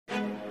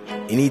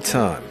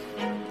Anytime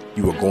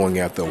you are going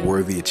after a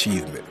worthy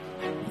achievement,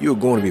 you are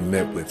going to be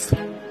met with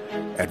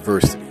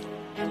adversity,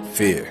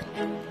 fear,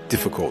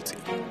 difficulty,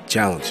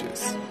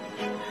 challenges.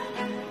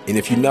 And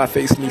if you're not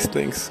facing these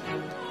things,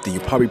 then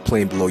you're probably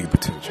playing below your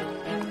potential.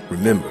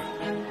 Remember,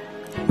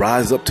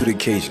 rise up to the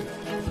occasion.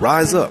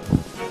 Rise up.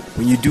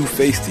 When you do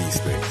face these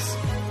things,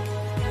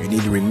 you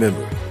need to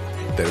remember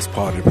that it's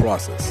part of the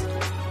process.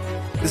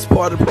 It's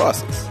part of the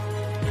process.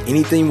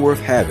 Anything worth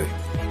having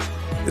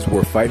is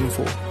worth fighting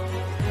for,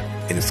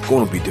 and it's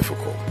going to be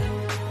difficult.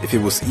 If it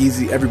was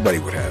easy, everybody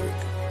would have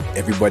it.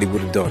 Everybody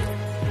would have done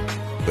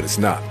it. But it's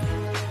not.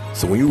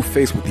 So when you're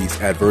faced with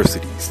these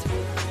adversities,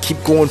 keep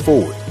going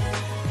forward,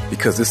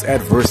 because this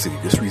adversity,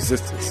 this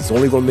resistance, is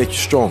only going to make you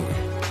stronger.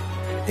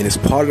 And it's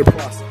part of the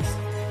process.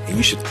 And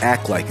you should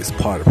act like it's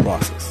part of the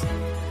process.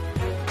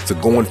 So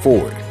going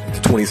forward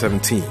into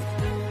 2017,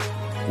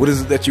 what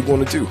is it that you're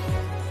going to do?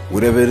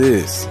 Whatever it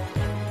is,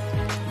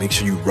 make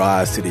sure you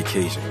rise to the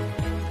occasion.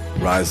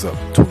 Rise up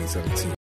 2017.